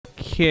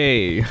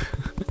Okay.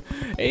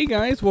 Hey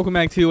guys, welcome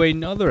back to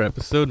another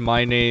episode.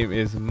 My name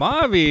is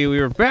Mavi. We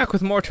are back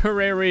with more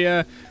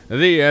Terraria,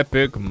 the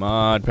Epic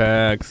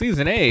Modpack,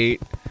 Season 8.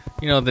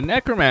 You know, the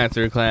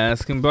Necromancer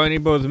class,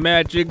 combining both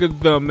magic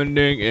and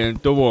summoning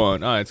into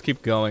one. Alright, let's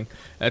keep going.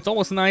 It's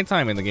almost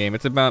nighttime in the game.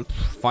 It's about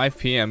 5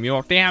 p.m. You know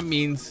what that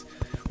means?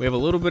 We have a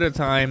little bit of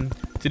time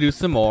to do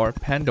some more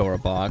Pandora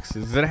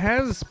boxes. It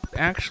has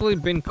actually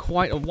been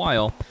quite a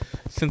while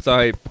since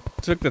I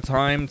took the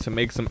time to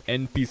make some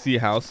NPC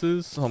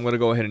houses, so I'm gonna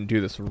go ahead and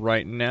do this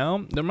right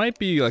now. There might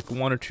be like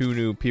 1 or 2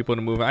 new people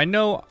to move.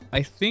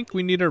 I think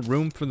we need a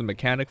room for the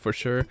mechanic for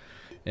sure,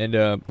 and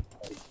I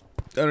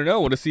don't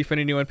know, we'll see if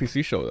any new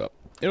NPC shows up.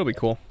 It'll be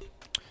cool.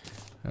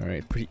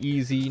 Alright, pretty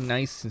easy,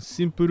 nice and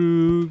simple.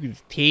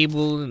 This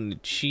table and the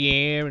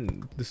chair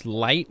and this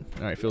light.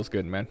 Alright, feels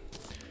good, man.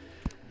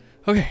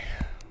 Okay,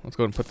 let's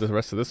go and put the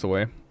rest of this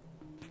away.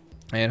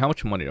 And how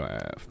much money do I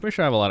have? Pretty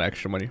sure I have a lot of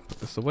extra money. Put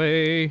this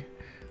away.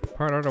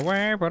 Put it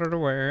away, put it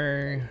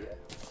away.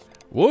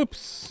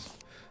 Whoops.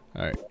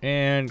 Alright,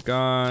 and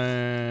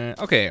gone.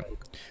 Okay,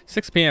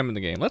 6 p.m. in the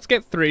game. Let's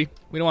get 3.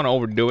 We don't want to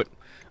overdo it.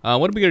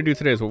 What are we going to do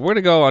today is we're going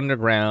to go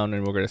underground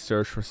and we're going to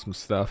search for some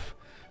stuff.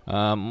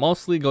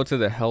 Mostly go to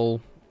the hell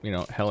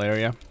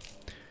area.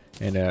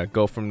 And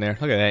go from there.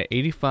 Look at that,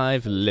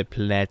 85 Le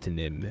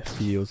Platinum.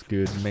 Feels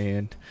good,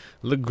 man.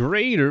 The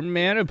greater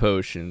mana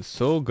potion.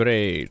 So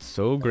great,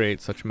 so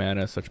great. Such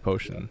mana, such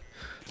potion.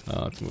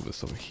 Let's move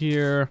this over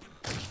here.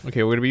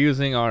 Okay, we're gonna be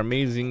using our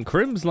amazing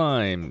Crim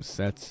Slimes.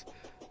 That's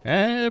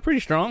pretty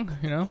strong,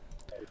 you know.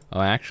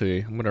 Oh,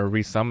 actually, I'm gonna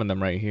resummon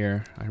them right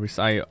here.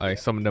 I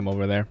summoned them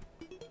over there.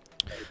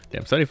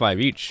 Damn,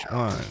 75 each.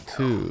 1,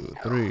 2,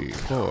 3,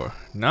 4.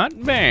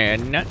 Not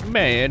bad, not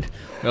bad.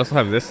 We also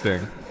have this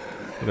thing.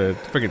 The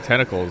freaking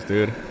tentacles,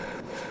 dude.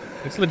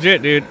 It's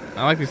legit, dude.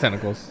 I like these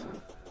tentacles.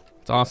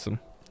 It's awesome.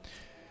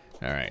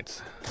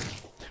 Alright.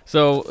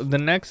 So, the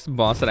next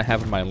boss that I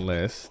have on my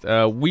list,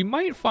 we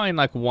might find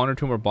like 1 or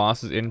 2 more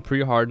bosses in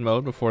pre-hard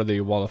mode before the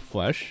Wall of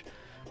Flesh.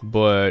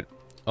 But,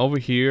 over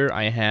here,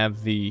 I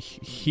have the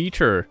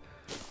Heater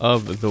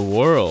of the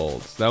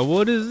Worlds. Now,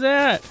 what is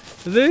that?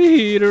 The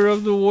Heater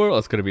of the World.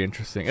 It's gonna be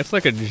interesting. It's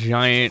like a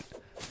giant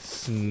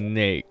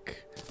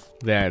snake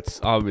that's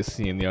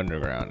obviously in the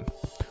underground.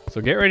 So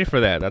get ready for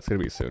that. That's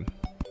gonna be soon.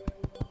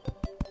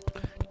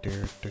 Put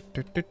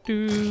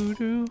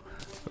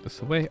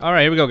this away. All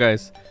right, here we go,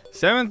 guys.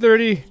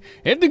 7:30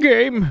 in the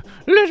game.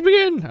 Let's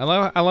begin. I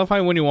love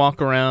how when you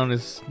walk around,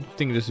 this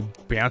thing just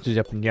bounces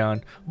up and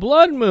down.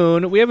 Blood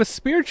Moon. We have a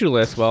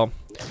spiritualist. Well,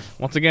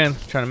 once again,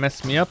 trying to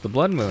mess me up. The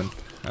Blood Moon.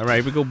 All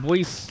right, here we go,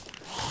 boys.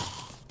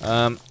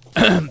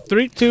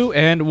 3, 2,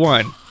 and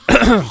 1.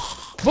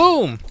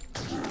 Boom.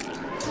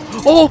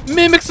 Oh,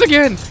 mimics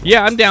again!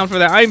 Yeah, I'm down for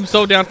that. I'm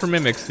so down for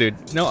mimics, dude.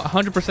 No,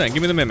 100%.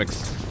 Give me the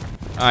mimics.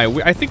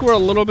 Alright, I think we're a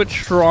little bit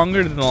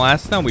stronger than the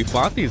last time we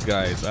fought these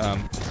guys.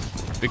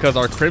 Because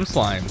our Crim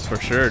Slimes, for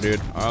sure, dude.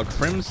 Our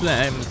Crim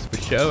Slimes,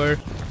 for sure.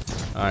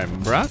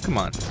 Alright, bro, come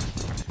on.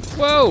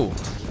 Whoa!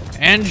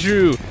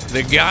 Andrew,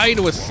 the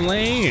guide was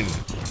slain.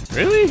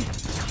 Really?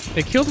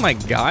 They killed my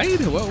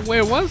guide?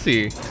 Where was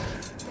he?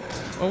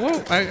 Oh,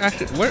 whoa,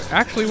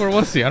 actually, where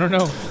was he? I don't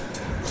know.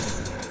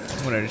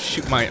 I'm gonna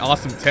shoot my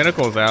awesome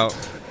tentacles out.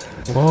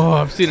 Whoa,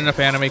 I've seen enough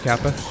anime,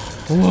 Kappa.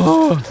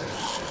 Whoa!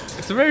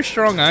 It's a very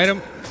strong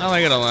item. I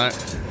like it a lot.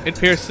 It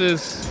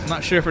pierces. I'm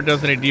not sure if it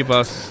does any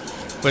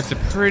debuffs, but it's a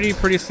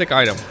pretty sick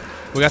item.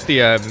 We got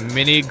the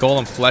mini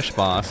golem flesh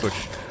boss, which,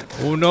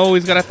 oh no,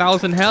 he's got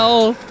 1,000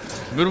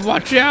 health. You better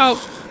watch out.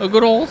 A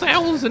good old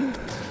 1,000.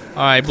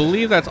 I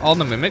believe that's all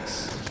the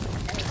mimics.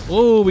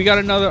 Oh, we got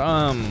another,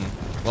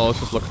 well, let's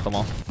just look at them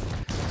all.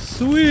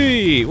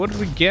 Sweet! What did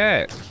we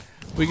get?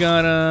 We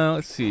got,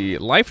 let's see,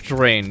 life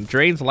drain.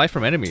 Drains life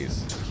from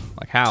enemies.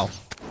 Like how?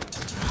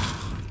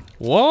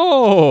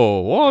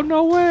 Whoa! Whoa,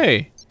 no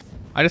way!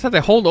 I just have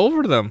to hold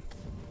over them.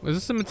 Is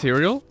this a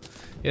material?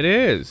 It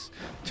is.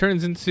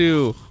 Turns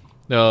into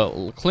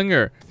the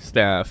Clinger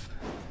Staff.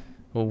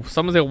 Well,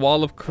 summons a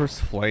wall of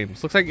cursed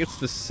flames. Looks like it's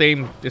the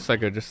same. It's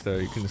like you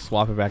can just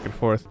swap it back and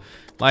forth.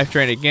 Life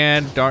drain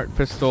again. Dart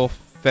pistol.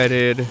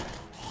 Fetid.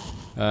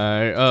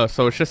 Oh,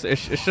 so it's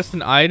just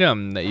an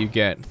item that you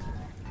get.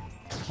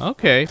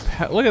 Okay,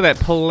 look at that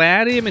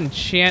Palladium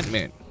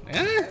enchantment.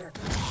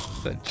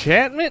 It's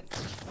enchantment?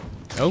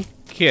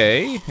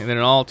 Okay, and then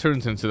it all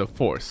turns into the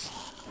Force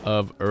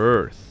of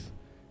Earth.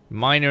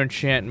 Minor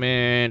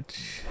enchantment.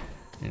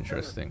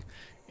 Interesting.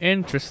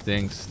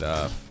 Interesting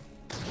stuff.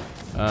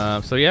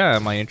 So yeah,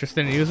 am I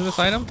interested in using this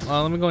item?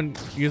 Let me go and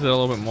use it a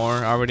little bit more.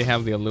 I already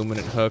have the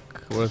Illuminate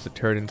hook. What does it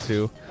turn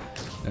into?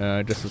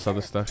 Just this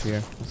other stuff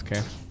here.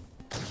 Okay.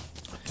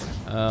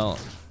 I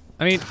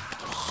mean,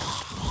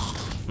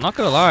 I'm not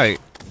gonna lie,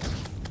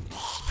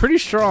 it's pretty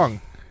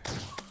strong.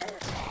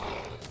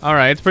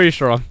 Alright, it's pretty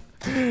strong.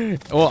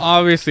 Well,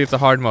 obviously it's a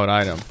hard mode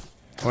item.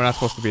 We're not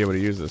supposed to be able to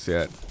use this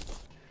yet.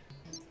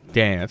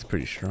 Dang, that's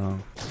pretty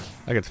strong.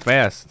 Like, it's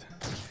fast.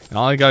 And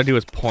all I gotta do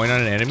is point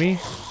on an enemy,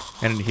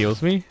 and it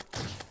heals me.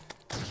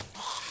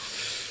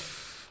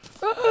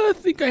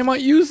 think I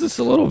might use this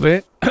a little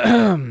bit.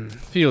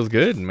 Feels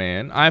good,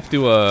 man. I have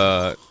to,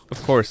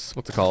 of course,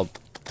 what's it called?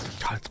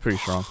 God, it's pretty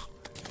strong.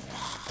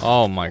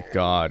 Oh my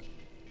god.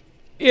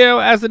 You know,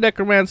 as a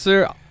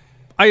Necromancer,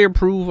 I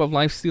approve of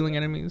life-stealing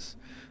enemies.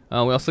 We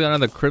also got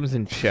another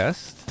Crimson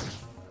chest.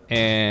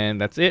 And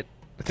that's it.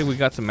 I think we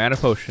got some mana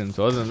potions.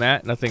 So other than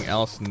that, nothing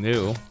else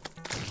new.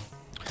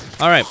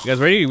 Alright, you guys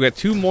ready? We got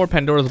 2 more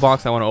Pandora's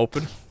box I want to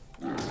open.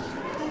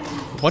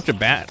 A bunch of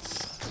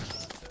bats.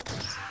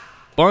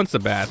 Bunch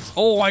of bats.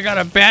 Oh, I got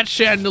a bat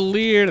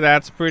chandelier.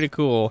 That's pretty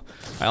cool.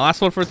 My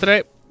last one for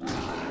today.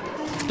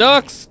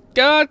 Ducks.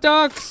 Got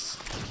ducks.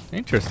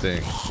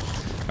 Interesting.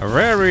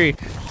 Very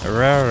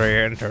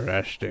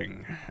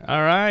interesting.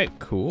 All right,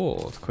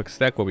 cool. Let's quick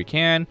stack what we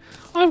can.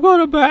 I've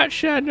got a bat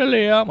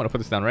chandelier. I'm gonna put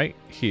this down right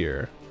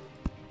here.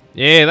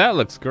 Yeah, that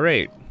looks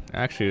great. I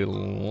actually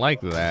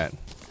like that.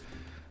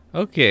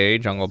 Okay,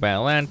 jungle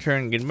bat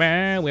lantern. Get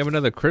back. We have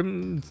another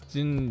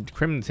crimson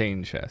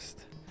chest.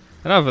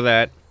 Enough of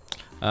that.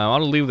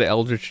 I'll leave the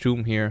Eldritch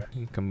Tomb here.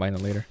 You can combine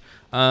it later.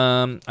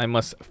 I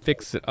must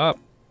fix it up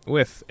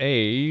with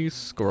a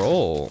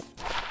scroll.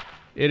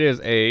 It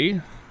is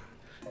a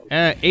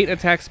 8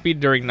 attack speed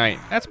during night.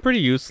 That's pretty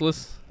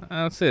useless.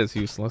 I'd say it's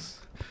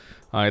useless.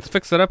 Let's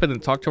fix it up and then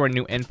talk to our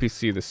new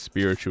NPC, the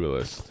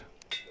Spiritualist.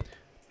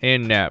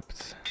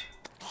 Inept.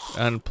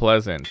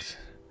 Unpleasant.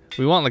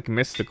 We want like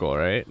mystical,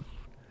 right?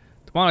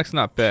 Demonic's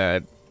not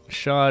bad.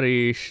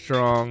 Shoddy,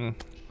 strong,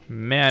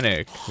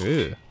 manic.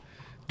 Ugh.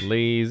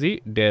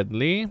 Lazy,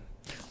 deadly.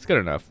 It's good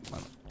enough.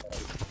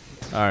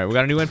 Alright, we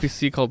got a new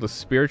NPC called the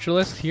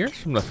Spiritualist here. It's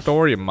from the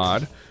Thorium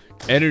mod.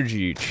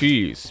 Energy,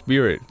 chi,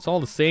 spirit. It's all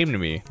the same to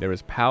me. There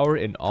is power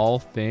in all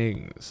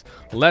things.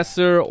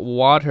 Lesser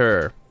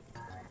water.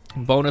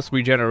 Bonus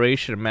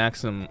regeneration,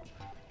 maximum.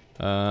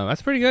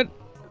 That's pretty good.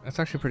 That's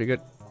actually pretty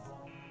good.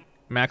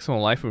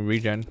 Maximum life and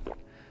regen.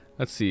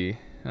 Let's see.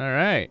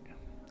 Alright.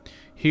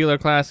 Healer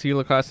class,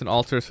 and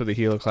altars for the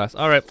healer class.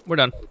 Alright, we're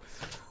done.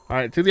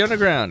 Alright, to the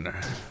underground.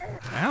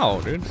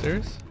 Ow, dude,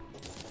 serious?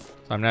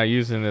 So I'm now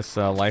using this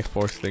life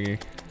force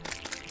thingy.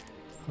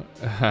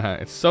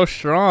 It's so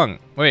strong.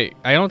 Wait,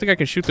 I don't think I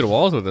can shoot through the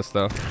walls with this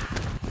though.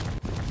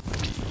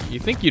 You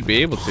think you'd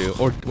be able to?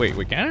 Or wait,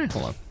 can I?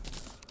 Hold on.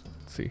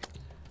 Let's see.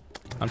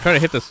 I'm trying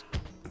to hit this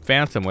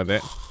phantom with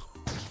it.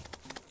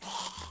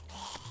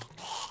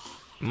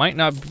 Might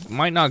not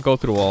go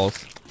through the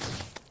walls.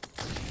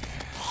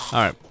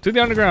 Alright, to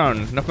the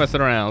underground. Enough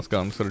messing around. Let's go.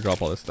 I'm just gonna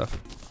drop all this stuff.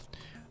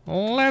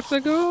 Let's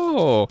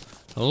go.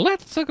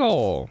 Let's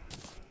go.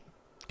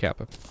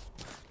 Kappa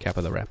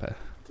the rapper.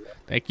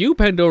 Thank you,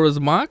 Pandora's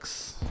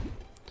box.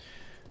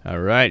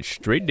 Alright,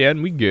 straight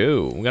down we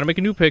go. We gotta make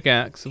a new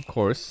pickaxe, of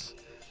course.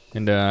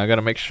 And I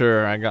gotta make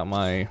sure I got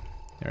my,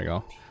 there we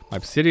go, my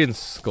obsidian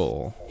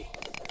skull.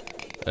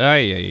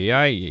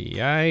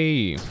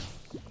 Ay.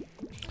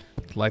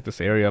 Let's light this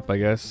area up, I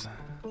guess.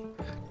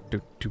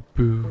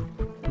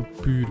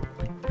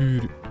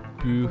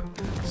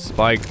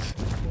 Spiked.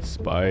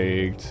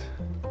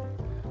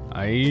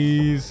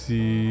 I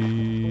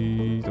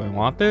see. Do I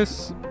want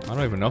this? I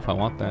don't even know if I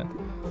want that.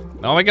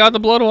 Oh my god, the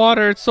blood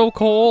water. It's so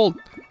cold.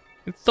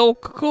 It's so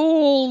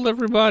cold,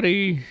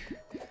 everybody.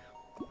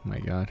 Oh my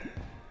god.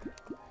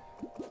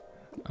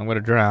 I'm gonna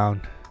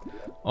drown.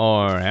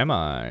 Or am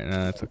I?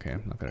 No, it's okay.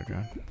 I'm not gonna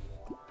drown.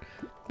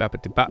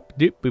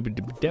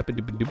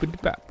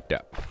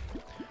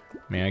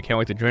 Man, I can't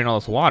wait to drain all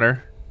this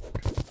water.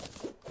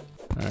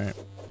 Alright.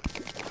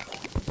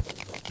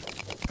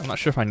 I'm not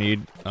sure if I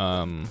need,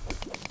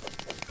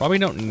 probably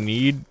don't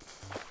need,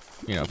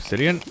 you know,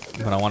 obsidian,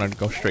 but I want to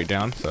go straight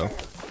down, so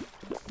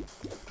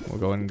we'll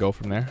go and go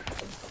from there.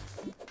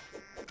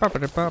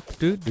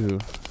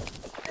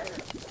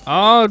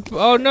 Oh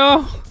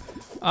no!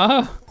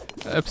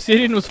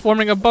 Obsidian was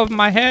forming above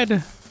my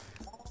head.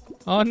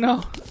 Oh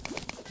no!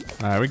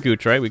 Alright, we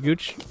gooch, right? We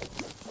gooch.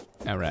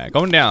 Alright,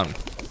 going down.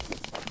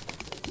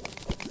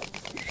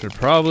 Should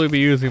probably be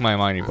using my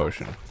mining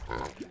potion.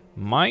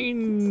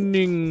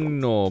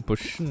 Mining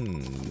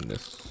potion.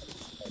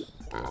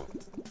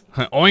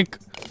 Oink!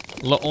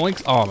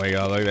 Oinks! Oh my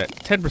god, look at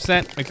that.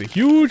 10% makes a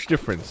huge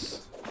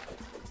difference.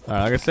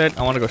 Like I said,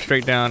 I want to go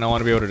straight down. I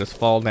want to be able to just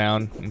fall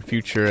down in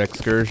future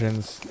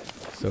excursions.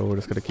 So we're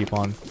just going to keep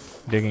on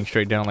digging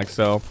straight down like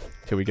so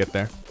till we get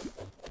there.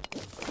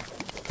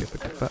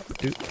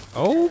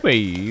 Oh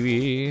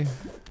baby.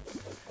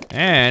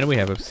 And we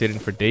have obsidian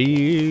for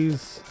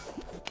days.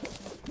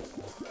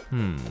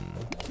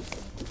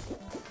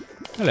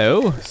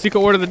 Hello.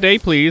 Secret word of the day,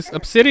 please.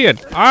 Obsidian.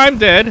 I'm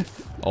dead.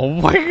 Oh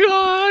my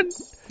god.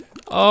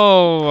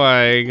 Oh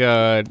my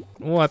god.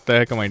 What the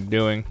heck am I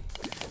doing?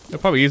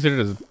 It's probably easier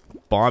to just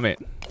bomb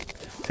it.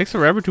 It takes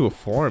forever to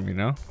form, you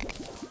know?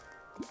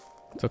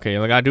 It's okay.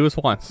 All I gotta do is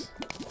once.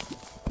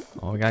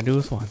 All we gotta do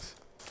is once.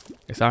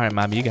 It's alright,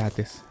 Mommy. You got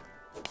this.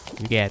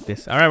 You got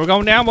this. Alright, we're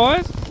going down,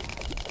 boys.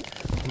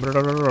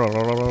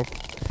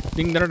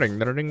 Ding ding ding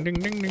ding ding ding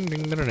ding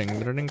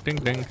ding ding ding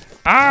ding.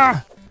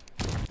 Ah!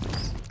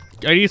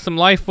 I need some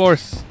life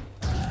force.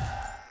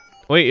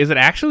 Wait, is it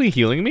actually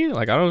healing me?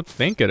 Like, I don't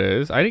think it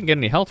is. I didn't get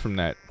any health from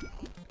that.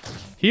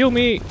 Heal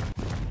me.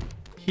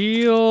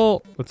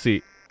 Heal. Let's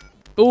see.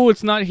 Oh,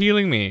 it's not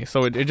healing me.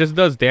 So it just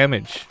does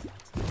damage.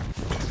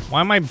 Why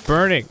am I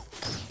burning?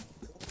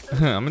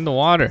 I'm in the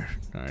water.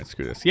 Alright,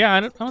 screw this. Yeah, I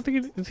don't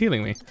think it's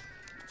healing me.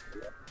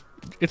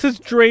 It says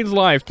drains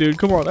life, dude.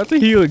 Come on, that's a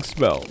healing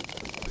spell.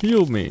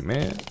 Heal me,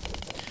 man.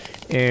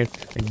 And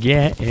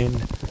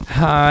getting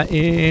hot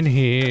in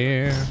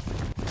here.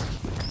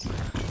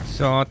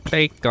 So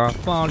take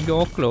off all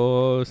your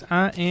clothes.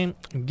 I am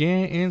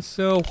getting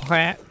so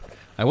hot.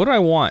 What do I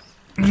want?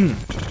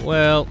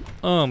 Well,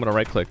 I'm gonna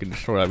right click and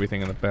destroy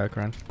everything in the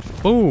background.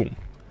 Boom.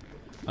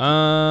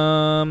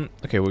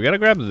 Okay, we gotta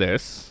grab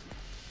this.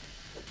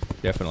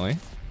 Definitely.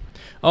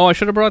 Oh, I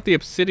should have brought the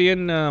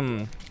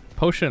obsidian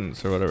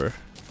potions or whatever.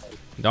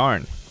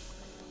 Darn.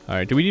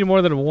 Alright, do we need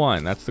more than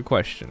one? That's the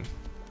question.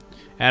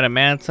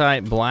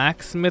 Adamantite,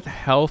 blacksmith,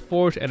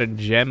 hellforge, and a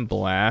gem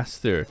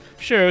blaster.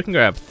 Sure, we can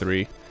grab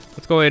 3.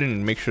 Let's go ahead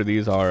and make sure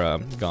these are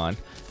gone.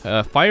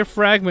 Fire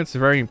fragments are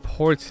very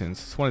important.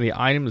 It's one of the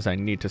items I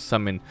need to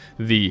summon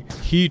the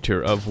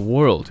Heater of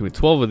Worlds. With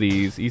 12 of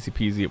these, easy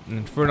peasy.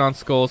 Infernon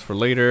skulls for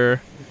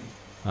later.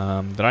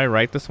 Did I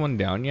write this one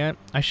down yet?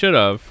 I should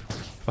have.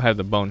 If I had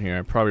the bone here,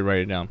 I'd probably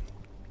write it down.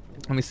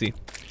 Let me see.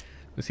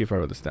 Let's see if I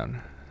wrote this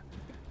down.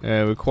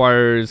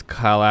 Requires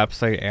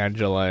calapsite,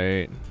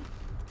 angelite.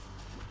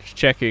 Just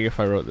checking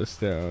if I wrote this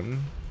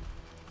down.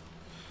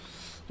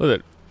 Look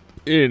at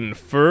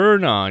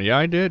Infernon. Yeah,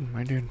 I did.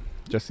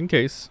 Just in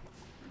case.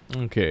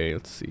 Okay,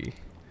 let's see.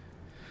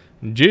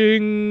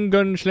 Jing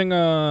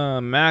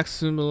Gunslinger,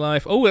 maximum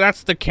life. Oh,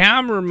 that's the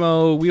camera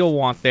mode. We'll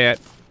want that.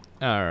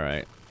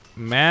 Alright.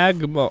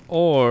 Magma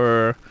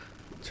ore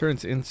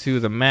turns into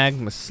the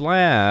magma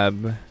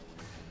slab.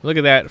 Look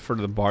at that for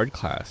the bard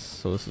class.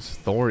 So this is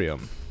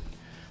thorium.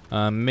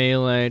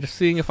 Melee. Just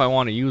seeing if I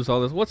want to use all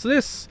this. What's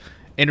this?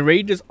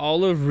 Enrages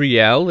all of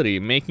reality,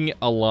 making it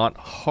a lot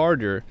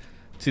harder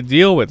to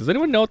deal with. Does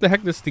anyone know what the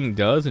heck this thing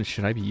does, and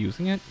should I be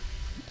using it?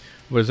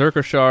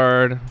 Berserker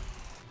shard.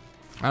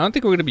 I don't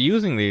think we're going to be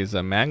using these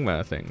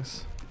magma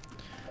things.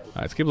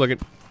 Alright, let's keep looking.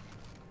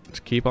 Let's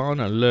keep on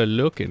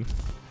looking.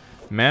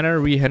 Mana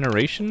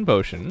regeneration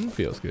potion.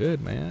 Feels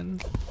good,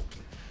 man.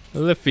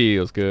 That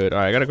feels good.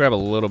 Alright, I gotta grab a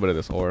little bit of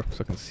this ore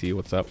so I can see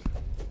what's up.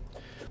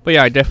 But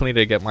yeah, I definitely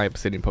need to get my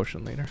obsidian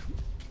potion later.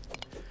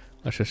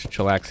 Let's just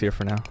chillax here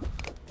for now.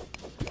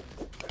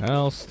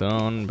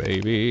 Hellstone,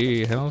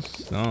 baby.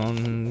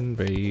 Hellstone,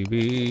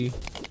 baby.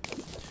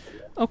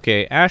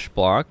 Okay, ash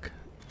block.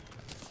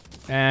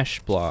 Ash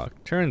block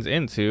turns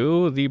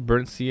into the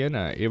burnt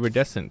sienna,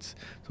 iridescent.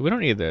 So we don't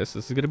need this.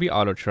 This is gonna be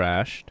auto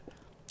trashed,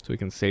 so we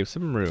can save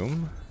some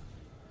room.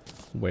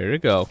 Where to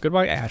go?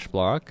 Goodbye, ash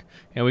block.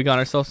 And we got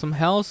ourselves some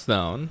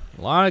hellstone.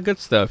 A lot of good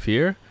stuff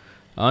here.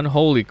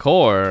 Unholy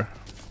core.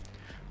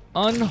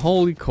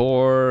 Unholy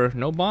core.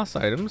 No boss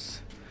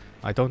items.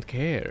 I don't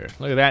care.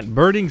 Look at that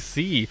burning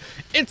sea.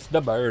 It's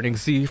the burning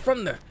sea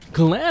from the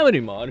Calamity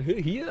Mod.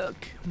 Yuck.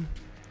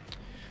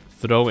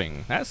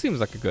 Throwing. That seems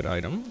like a good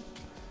item.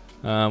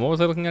 What was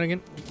I looking at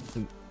again?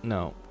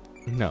 No,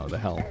 the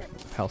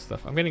hell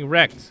stuff. I'm getting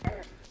wrecked.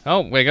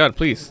 Oh my god!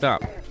 Please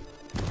stop.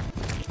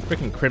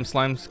 Freaking crim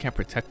slimes can't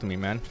protect me,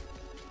 man.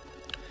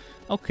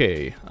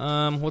 Okay.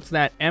 What's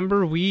that?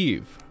 Ember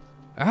weave.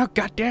 Oh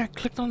goddamn!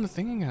 Clicked on the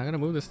thing. I gotta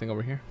move this thing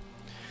over here.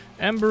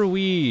 Ember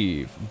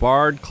weave.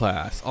 Bard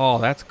class. Oh,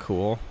 that's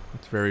cool.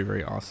 That's very,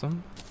 very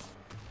awesome.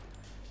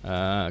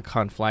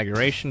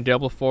 Conflagration.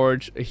 Devil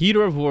forge.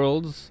 Heater of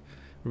worlds.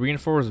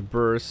 Reinforced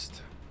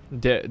burst.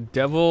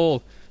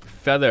 Devil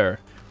feather.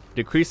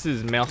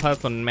 Decreases male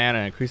health on mana.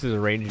 Increases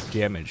range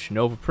damage.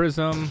 Nova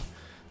prism.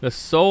 The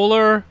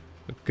solar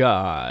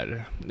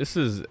god. This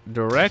is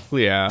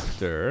directly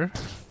after.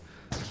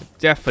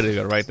 Definitely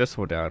gonna write this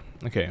one down.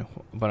 Okay,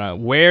 but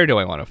where do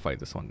I want to fight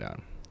this one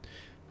down?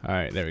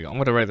 Alright, there we go. I'm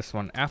gonna write this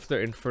one after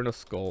Inferno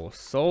Skull.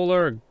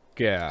 Solar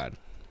god.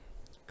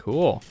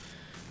 Cool.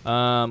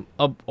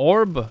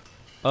 Orb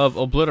of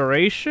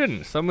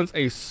obliteration summons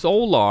a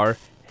solar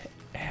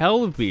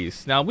hell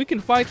beast. Now we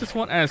can fight this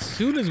one as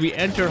soon as we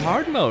enter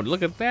hard mode.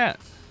 Look at that.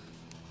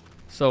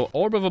 So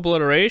Orb of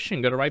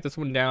obliteration. Gonna write this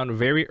one down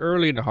very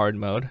early in the hard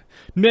mode.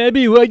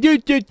 Maybe why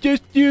don't you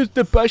just use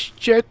the boss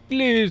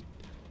checklist?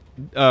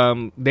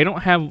 They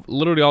don't have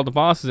literally all the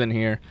bosses in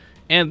here,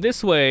 and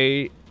this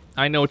way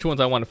I know which ones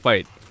I want to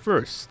fight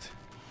first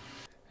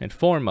and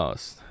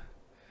foremost.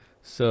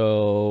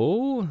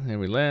 So here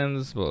we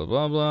lens, blah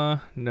blah blah,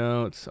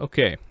 notes.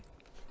 Okay,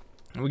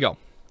 here we go.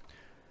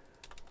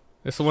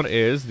 This one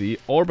is the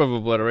Orb of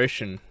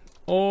Obliteration.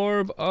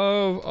 Orb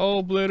of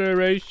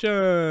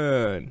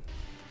Obliteration.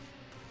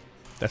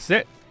 That's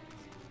it.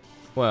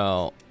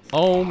 Well,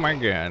 oh my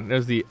god,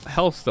 there's the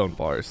Hellstone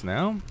bars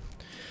now.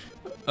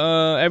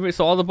 So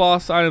all the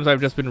boss items I've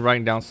just been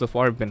writing down so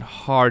far have been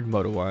hard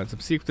mode ones.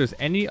 Let's see if there's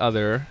any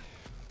other.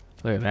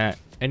 Look at that.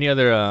 Any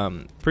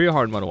other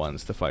pre-hard mode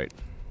ones to fight.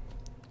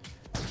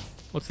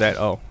 What's that?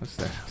 Oh, what's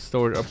that?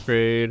 Storage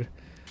upgrade.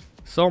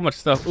 So much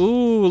stuff.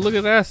 Ooh, look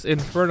at this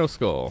Inferno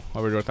Skull. I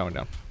already wrote that one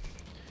down.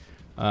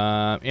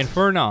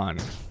 Infernon.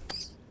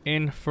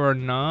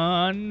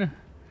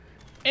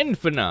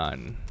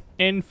 Infernon.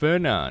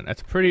 Infernon.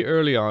 That's pretty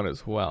early on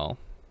as well.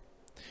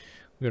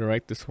 I'm gonna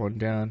write this one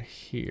down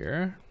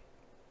here.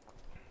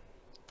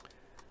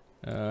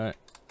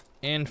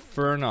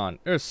 Infernon.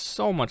 There's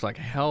so much like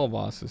hell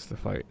bosses to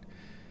fight.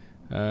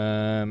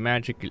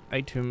 Magic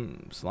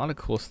items. A lot of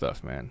cool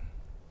stuff, man.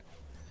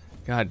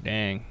 God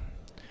dang.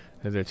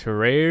 There's a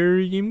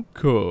terrarium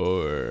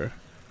core.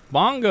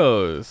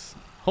 Bongos.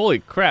 Holy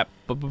crap.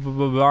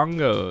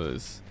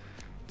 Bongos.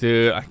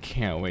 Dude, I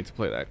can't wait to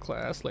play that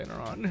class later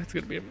on. It's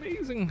gonna be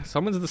amazing.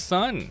 Summons the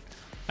sun.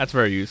 That's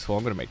very useful.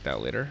 I'm gonna make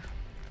that later.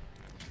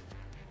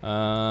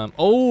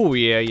 Oh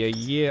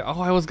yeah.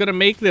 Oh, I was gonna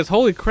make this.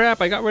 Holy crap!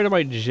 I got rid of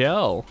my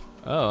gel.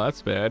 Oh,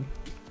 that's bad.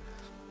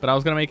 But I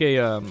was gonna make a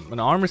an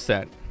armor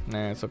set.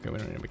 Nah, it's okay. We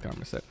don't need to make the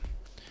armor set.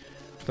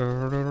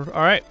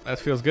 All right, that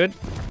feels good.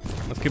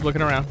 Let's keep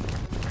looking around.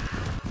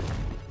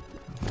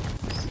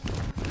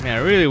 Man,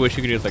 I really wish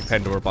you could use like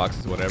Pandora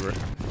boxes, whatever.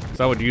 Cause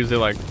I would use it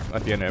like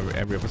at the end of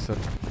every episode.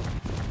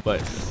 But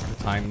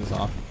the time is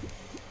off.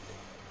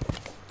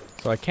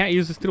 So I can't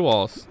use this through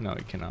walls. No,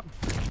 you cannot.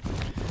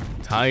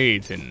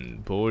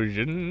 Titan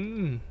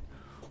potion.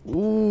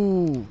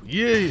 Ooh,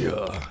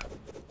 yeah.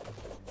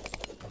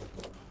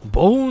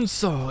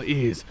 Bonesaw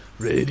is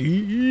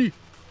ready.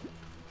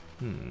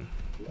 Do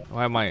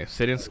I have my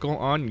obsidian skull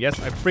on? Yes,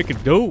 I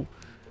freaking do.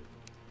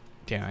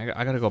 Damn,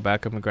 I gotta go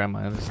back up and grab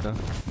my other stuff.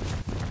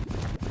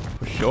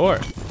 For sure.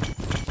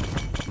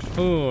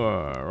 Ooh,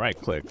 right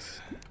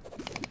clicks.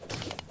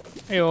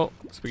 Heyo,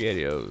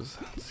 SpaghettiOs.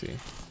 Let's see.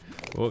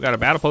 Oh, got a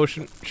battle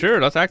potion. Sure,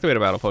 let's activate a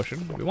battle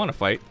potion. We want to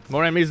fight.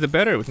 More enemies, the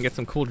better. We can get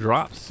some cool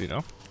drops, you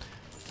know.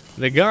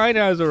 The guide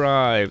has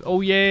arrived.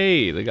 Oh,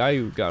 yay. The guy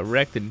who got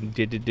wrecked and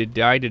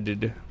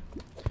died.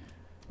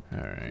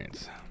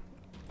 Alright.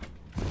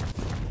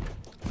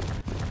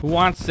 Who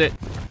wants it?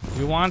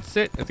 Who wants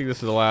it? I think this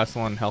is the last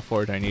one. Health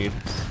Forge I need.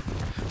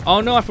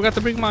 Oh, no. I forgot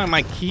to bring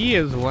my key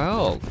as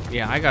well.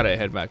 Yeah, I got to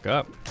head back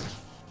up.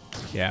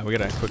 Yeah, we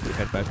got to quickly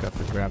head back up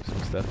and grab some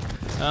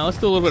stuff. Let's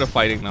do a little bit of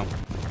fighting, though.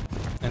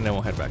 And then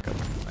we'll head back up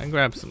and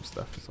grab some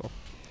stuff as well.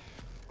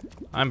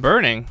 I'm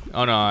burning.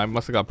 Oh no, I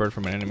must have got burned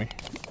from an enemy.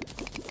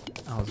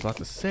 I was about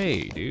to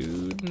say,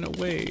 dude. No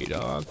way,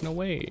 dog. No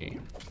way.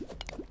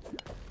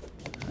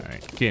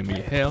 Alright, give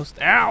me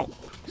health. Ow!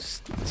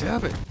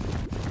 Stop it.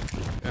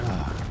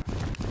 Ugh.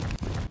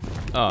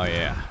 Oh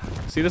yeah.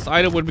 See, this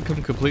item would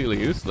become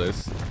completely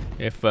useless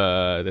if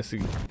this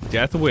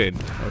death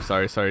wind, or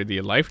sorry,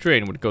 the life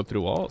drain would go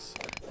through walls.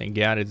 Thank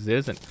God it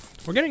isn't.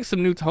 We're getting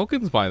some new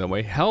tokens, by the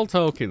way. Hell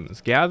tokens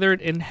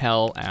gathered in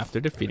hell after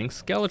defeating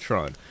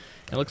Skeletron.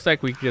 It looks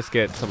like we just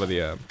get some of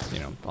the, you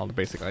know, all the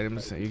basic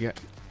items that you get,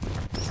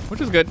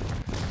 which is good.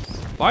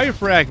 Fire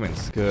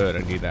fragments, good. I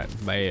need that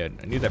bad.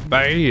 I need that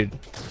bad.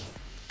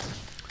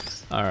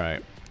 All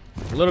right,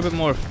 a little bit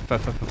more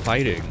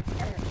fighting.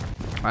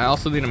 I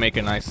also need to make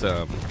a nice,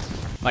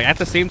 like at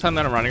the same time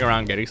that I'm running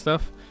around getting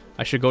stuff,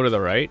 I should go to the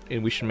right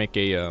and we should make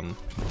a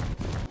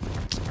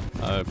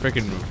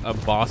freaking a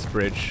boss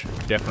bridge.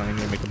 Definitely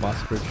need to make a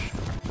boss bridge.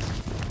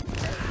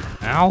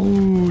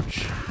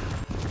 Ouch!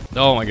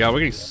 Oh my god,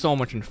 we're getting so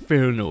much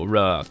Inferno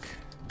rock.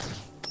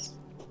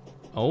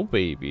 Oh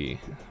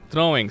baby.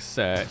 Throwing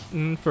set.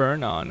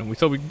 Infernon.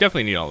 So we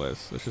definitely need all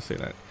this. Let's just say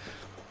that.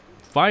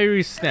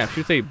 Fiery snap.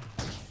 Should say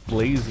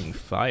blazing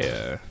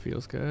fire.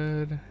 Feels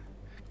good.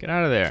 Get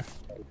out of there.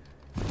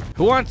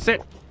 Who wants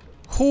it?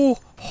 Who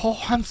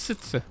wants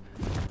it?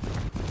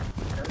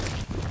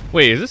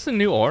 Wait, is this a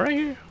new ore right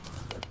here?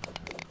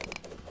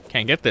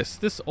 Can't get this.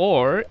 This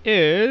ore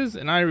is,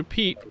 and I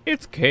repeat,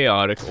 it's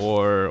chaotic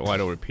ore. Well, I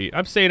don't repeat.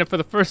 I'm saying it for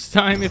the first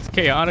time. It's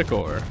chaotic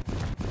ore.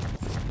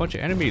 It's a bunch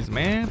of enemies,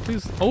 man.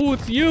 Please. Oh,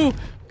 it's you.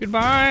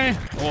 Goodbye.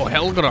 Oh,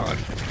 Helgron.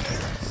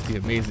 It's the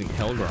amazing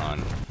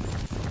Helgron.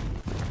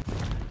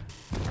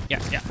 Yeah.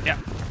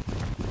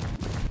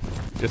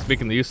 Just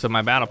making the use of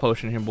my battle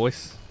potion here,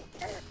 boys.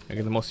 I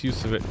get the most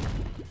use of it.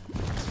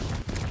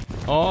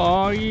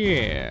 Oh,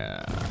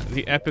 yeah.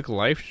 The epic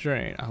life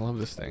drain. I love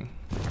this thing.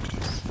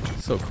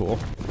 So cool.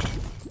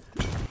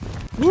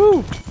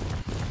 Woo!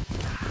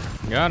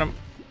 Got him.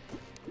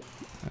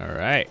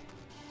 Alright.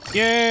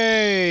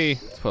 Yay!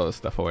 Let's put all this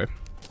stuff away.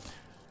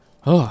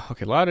 Oh,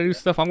 okay, a lot of new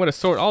stuff. I'm gonna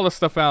sort all this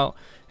stuff out,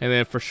 and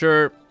then for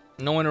sure,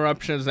 no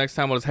interruptions. Next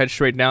time we'll just head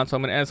straight down. So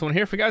I'm gonna end this one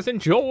here. If you guys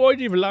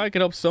enjoyed, if you like, it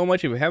helps so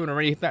much. If you haven't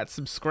already, hit that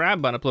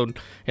subscribe button. Upload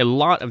a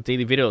lot of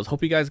daily videos.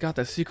 Hope you guys got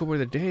the secret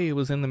word of the day. It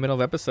was in the middle of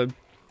the episode.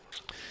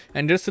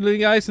 And just to let you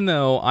guys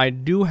know, I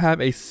do have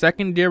a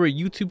secondary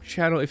YouTube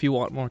channel if you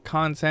want more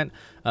content.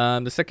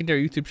 The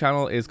secondary YouTube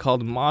channel is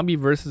called Mobby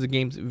vs. the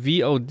Games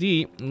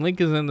VOD.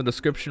 Link is in the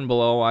description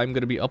below. I'm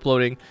going to be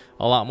uploading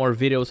a lot more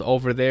videos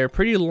over there.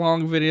 Pretty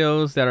long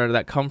videos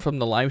that come from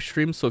the live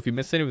stream. So if you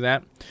miss any of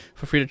that,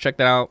 feel free to check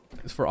that out.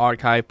 It's for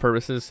archive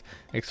purposes.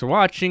 Thanks for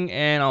watching,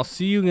 and I'll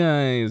see you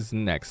guys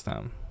next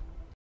time.